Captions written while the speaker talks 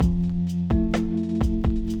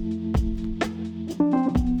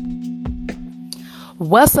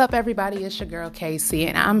What's up, everybody? It's your girl, Casey,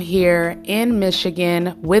 and I'm here in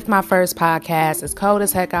Michigan with my first podcast. It's cold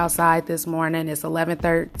as heck outside this morning. It's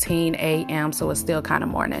 11:13 a.m., so it's still kind of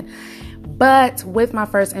morning. But with my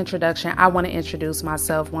first introduction, I want to introduce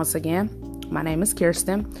myself once again. My name is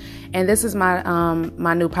Kirsten, and this is my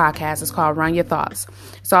new podcast. It's called Run Your Thoughts.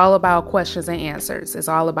 It's all about questions and answers. It's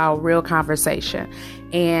all about real conversation.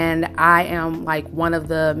 And I am like one of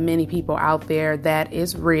the many people out there that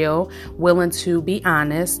is real, willing to be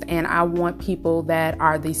honest. And I want people that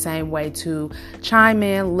are the same way to chime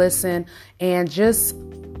in, listen, and just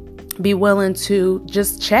be willing to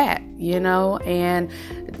just chat, and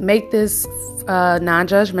make this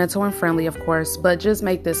non-judgmental and friendly, of course, but just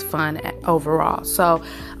make this fun overall. So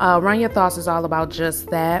Run Your Thoughts is all about just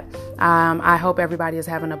that. I hope everybody is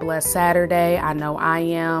having a blessed Saturday. I know I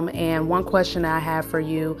am. And one question I have for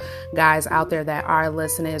you guys out there that are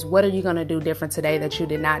listening is, what are you going to do different today that you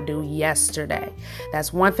did not do yesterday?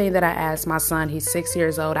 That's one thing that I ask my son. He's 6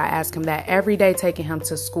 years old. I ask him that every day taking him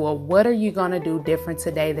to school. What are you going to do different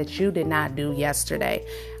today that you did not do yesterday?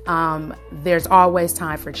 There's always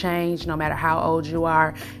time for change, no matter how old you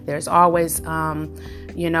are. There's always,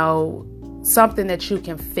 something that you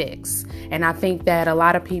can fix. And I think that a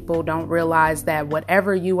lot of people don't realize that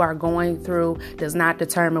whatever you are going through does not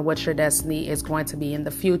determine what your destiny is going to be in the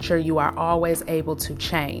future. You are always able to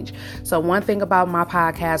change. So one thing about my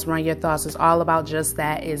podcast, Run Your Thoughts, is all about just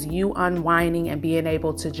that, is you unwinding and being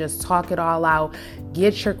able to just talk it all out,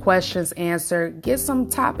 get your questions answered, get some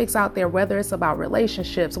topics out there, whether it's about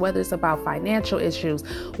relationships, whether it's about financial issues,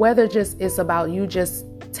 whether just it's about you just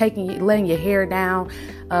letting your hair down,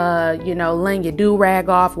 letting your do-rag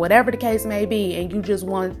off, whatever the case may be, and you just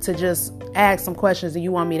want to just ask some questions and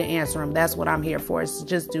you want me to answer them. That's what I'm here for, is to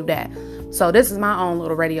just do that. So this is my own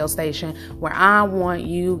little radio station where I want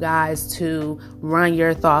you guys to run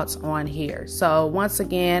your thoughts on here. So once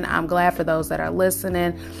again, I'm glad for those that are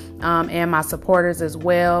listening, and my supporters as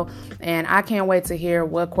well. And I can't wait to hear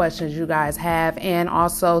what questions you guys have. And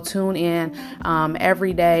also tune in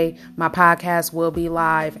every day. My podcast will be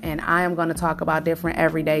live, and I am going to talk about different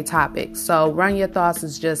everyday topics. So Run Your Thoughts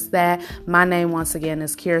is just that. My name once again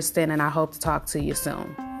is Kirsten, and I hope to talk to you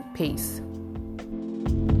soon. Peace.